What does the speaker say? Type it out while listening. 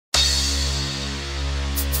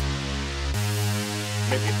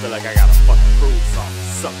Make me feel like I gotta fucking prove something.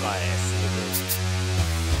 Sucker ass niggas.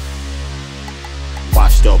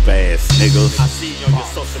 Washed up ass niggas. I see you on your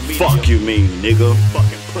social media. Fuck you mean, nigga.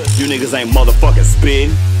 Fucking pussy. You niggas ain't motherfucking spin.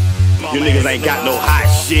 You niggas ain't got no hot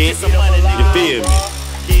shit. You feel me?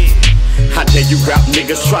 How dare you rap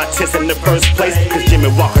niggas try test in the first place? Cause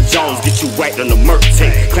Jimmy Walker Jones get you whacked on the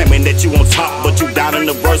Merctape, claiming that you on top but you down in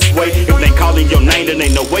the worst way. If they calling your name then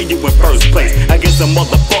ain't no way you in first place. I guess a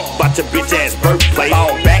motherfucker about your bitch ass birthplace.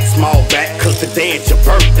 Fall back, small back, cause today it's your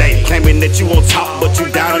birthday. Claiming that you on top but you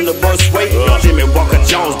down in the worst way. Jimmy Walker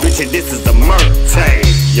Jones, bitch, and this is the Merctape.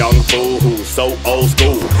 Young fool who's so old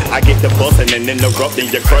school. I get the bustin' and interrupting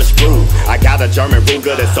your crush groove. I got a German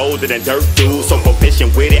Ruger that's older than dirt dude. So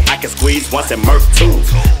proficient with it, I can squeeze once and Merc two.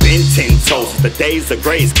 Been 10 toes, the days of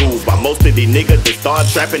grade schools. While most of these niggas they start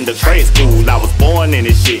trapping the trade school. I was born in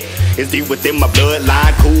this shit. It's deep within my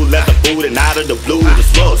bloodline. Cool leather food and out of the blue the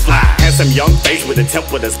slug slide. Handsome young face with a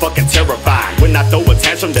temper that's fucking terrifying. When I throw a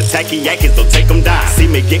tantrum, the tacky Yankees don't take them down. See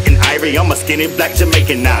me getting irie, I'm a skinny black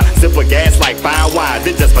Jamaican now. Sip of gas like fine wine,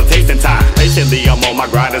 this just for tasting time. Patiently I'm on my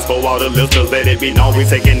grinders for all the listeners. Let it be known we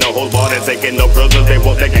taking no holds barred and taking no prisoners. They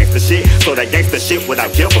want that gangster shit, so that gangster shit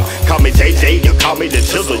without give them. Call me JJ, you call me the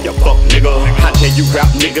chisel, you fuck nigga. How dare you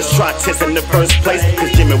rap niggas try test in the first place?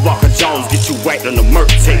 Cause Jimmy Walker Jones get you whacked on the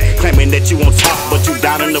Merctape, claiming that you on top but you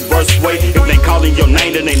down in the worst way. If they calling your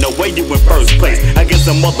name then ain't no way you in first place. I guess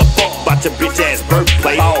a motherfucker about your bitch ass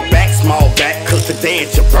birthplace. Fall back, small back, cause today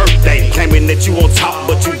it's your birthday. Claiming that you on top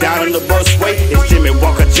but you down in the worst way. It's Jimmy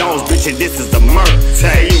Walker Jones, bitch, and this is the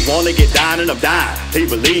Merctape. You wanna get down and I'm dying, they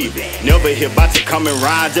believe it. Never hear about you coming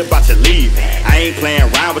round, just about you leaving. I ain't playing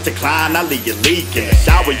around with your client, I leave you leaking.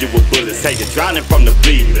 Shower you with bullets, say you're drowning from the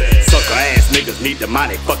bleeding. Sucker ass niggas need the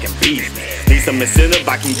money fucking beat. Need some incentive,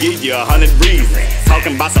 I can give you 100 reasons.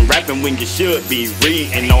 Talking about some rapping when you should be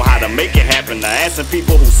reading. Know how to make it happen, to asking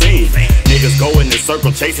people who seen. Niggas go in the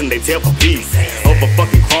circle chasing they tail for peace. Up a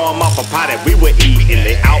fucking crumb off a pie that we were eating.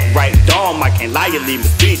 They outright dumb, I can't lie, you leave me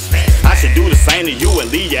speechless. I should do the same to you and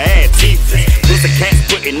leave your ass teethless. Pussy cats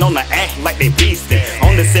putting on the act like they beastin'.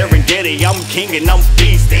 On the Serengeti, I'm king and I'm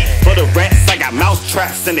feasting. For the rats, I got mouse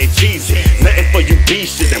traps and they cheesy. Nothing for you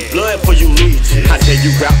beaches and blood for you leeches. How dare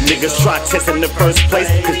you rap niggas try test in the first place?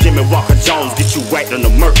 Cause Jimmy Walker Jones get you whacked on the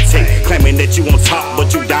Merctape, claiming that you on top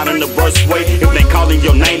but you down in the worst way. If they calling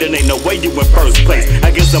your name then ain't no way you in first place.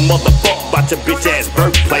 I guess a motherfucker about your bitch ass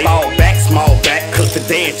birthplace. Fall back, small back, cause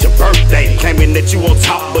today it's your birthday. Claiming that you on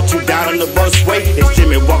top but you down in the worst way. It's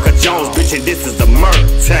Jimmy Walker Jones, bitch, and this is the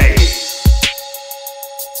Merctape.